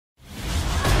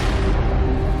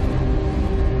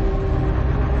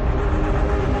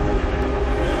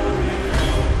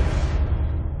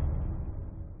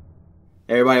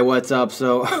Everybody, what's up?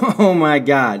 So, oh my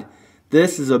God,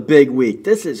 this is a big week.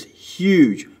 This is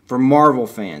huge for Marvel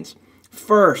fans.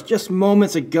 First, just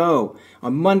moments ago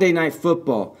on Monday Night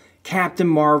Football, Captain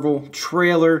Marvel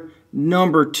trailer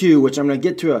number 2, which I'm going to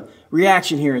get to a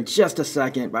reaction here in just a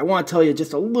second, but I want to tell you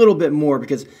just a little bit more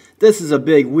because this is a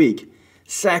big week.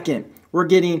 Second, we're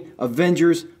getting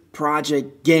Avengers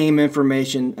project game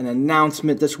information, an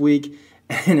announcement this week,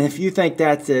 and if you think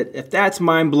that's it, if that's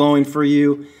mind-blowing for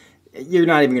you, you're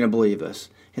not even going to believe this.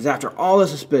 Because after all the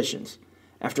suspicions,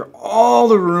 after all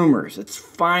the rumors, it's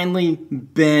finally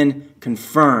been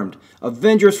confirmed.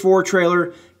 Avengers 4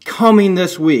 trailer coming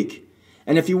this week.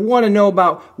 And if you want to know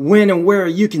about when and where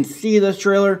you can see this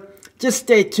trailer, just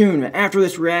stay tuned after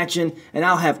this reaction and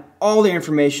I'll have all the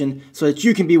information so that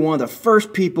you can be one of the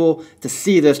first people to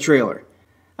see this trailer.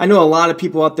 I know a lot of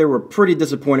people out there were pretty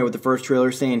disappointed with the first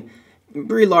trailer, saying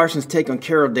Brie Larson's take on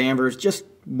Carol Danvers just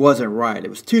wasn't right. It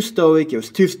was too stoic, it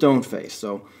was too stone-faced.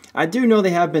 So I do know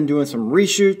they have been doing some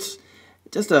reshoots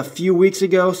just a few weeks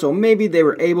ago, so maybe they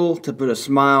were able to put a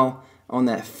smile on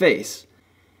that face.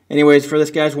 Anyways, for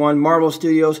this guy's one, Marvel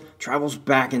Studios travels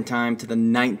back in time to the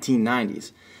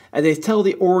 1990s as they tell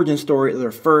the origin story of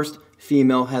their first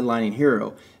female headlining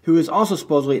hero, who is also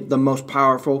supposedly the most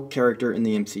powerful character in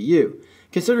the MCU.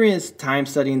 Considering its time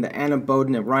studying, the Anna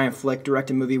Boden and Ryan Flick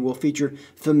directed movie will feature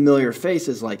familiar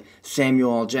faces like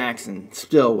Samuel L. Jackson,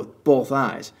 still with both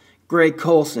eyes. Greg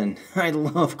Coulson, I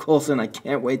love Coulson, I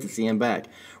can't wait to see him back.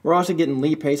 We're also getting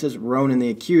Lee Pace's Ronan the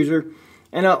Accuser,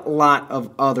 and a lot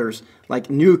of others, like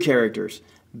new characters.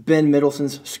 Ben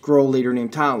Middleton's Skrull leader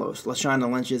named Talos, Lashana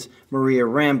Lynch's Maria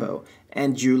Rambeau,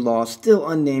 and Jude Law's still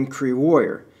unnamed Kree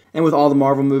warrior. And with all the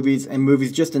Marvel movies and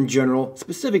movies just in general,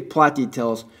 specific plot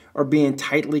details are being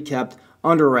tightly kept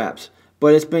under wraps.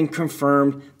 But it's been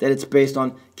confirmed that it's based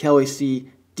on Kelly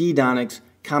C. D. Donnick's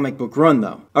comic book run,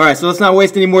 though. Alright, so let's not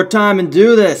waste any more time and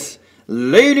do this.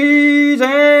 Ladies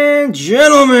and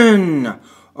gentlemen,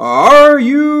 are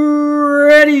you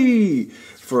ready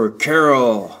for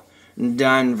Carol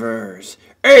Danvers,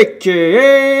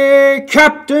 a.k.a.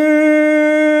 Captain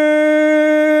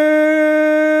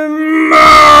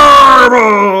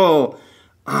Marvel?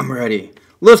 I'm ready.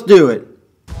 Let's do it.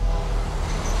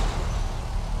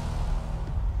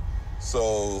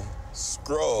 So,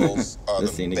 Skrulls are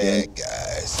the bad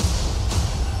guys.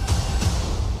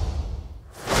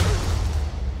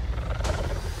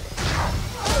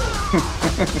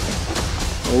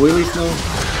 Well, we at least know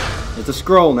it's a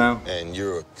Skrull now. And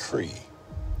you're a Kree,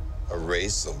 a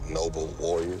race of noble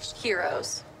warriors.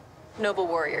 Heroes. Noble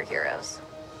warrior heroes.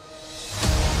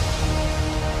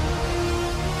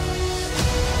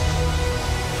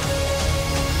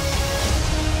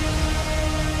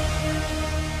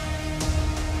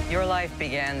 Your life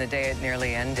began the day it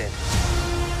nearly ended.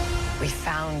 We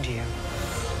found you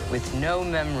with no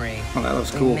memory. Oh, that was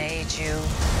cool. We made you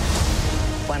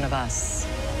one of us.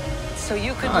 So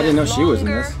you could I didn't know she was in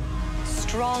longer, this.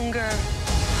 Stronger,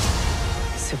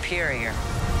 superior.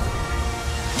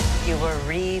 You were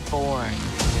reborn.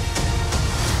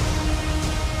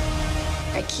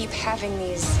 I keep having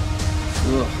these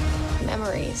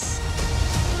memories.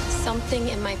 Something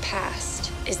in my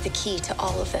past is the key to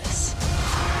all of this.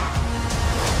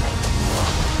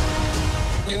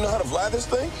 You know how to fly this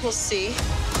thing? We'll see.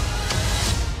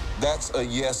 That's a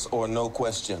yes or no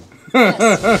question.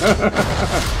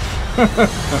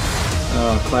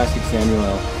 Oh, classic Samuel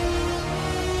L.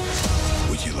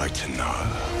 Would you like to know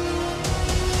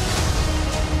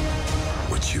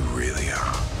what you really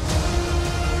are?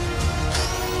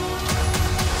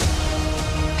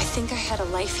 I think I had a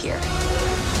life here.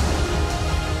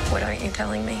 What aren't you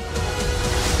telling me?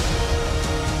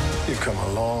 You've come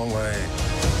a long way,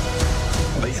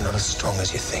 but you're not as strong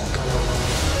as you think.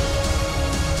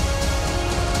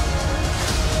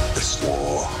 This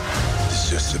war is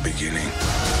just the beginning.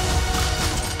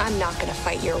 I'm not gonna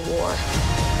fight your war.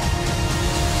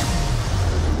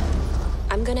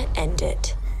 I'm gonna end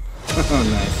it. Oh,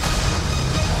 nice.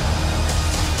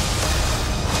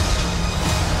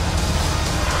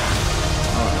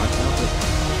 Oh, I like that.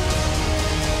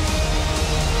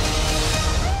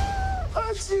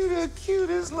 Aren't you the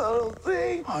cutest little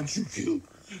thing? Aren't you cute?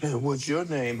 And what's your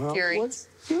name, huh? Fury. What's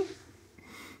cute?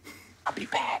 I'll be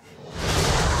back.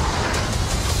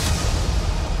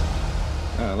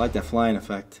 Oh, I like that flying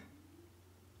effect.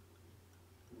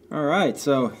 Alright,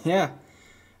 so, yeah.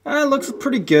 It looks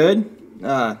pretty good.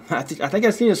 I think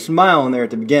I seen a smile in there at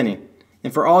the beginning.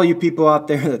 And for all you people out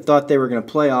there that thought they were going to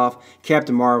play off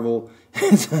Captain Marvel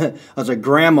as a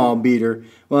grandma beater,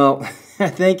 well, I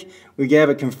think we have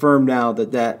it confirmed now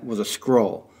that that was a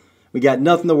Skrull. We got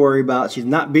nothing to worry about. She's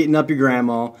not beating up your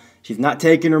grandma. She's not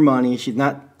taking her money. She's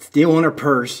not stealing her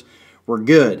purse. We're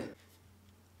good.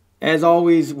 As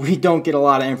always, we don't get a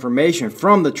lot of information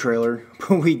from the trailer,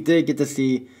 but we did get to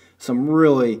see some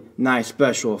really nice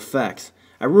special effects.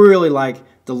 I really like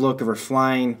the look of her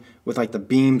flying with like the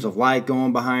beams of light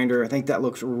going behind her. I think that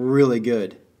looks really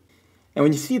good. And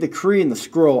when you see the Kree and the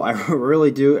Skrull, I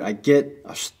really do. I get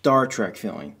a Star Trek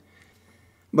feeling.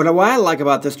 But what I like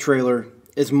about this trailer,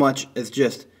 as much as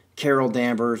just Carol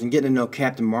Danvers and getting to know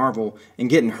Captain Marvel and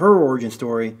getting her origin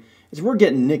story, is we're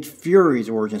getting Nick Fury's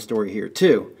origin story here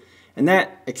too. And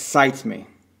that excites me.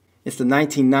 It's the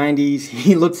 1990s.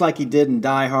 He looks like he did in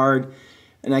Die Hard.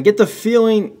 And I get the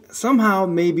feeling somehow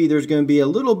maybe there's going to be a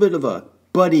little bit of a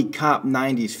buddy cop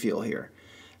 90s feel here.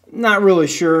 Not really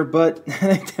sure, but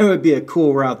I think that would be a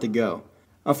cool route to go.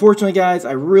 Unfortunately, guys,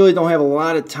 I really don't have a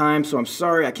lot of time, so I'm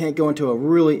sorry I can't go into a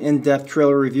really in-depth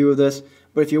trailer review of this.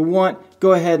 But if you want,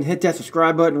 go ahead and hit that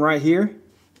subscribe button right here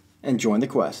and join the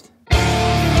quest.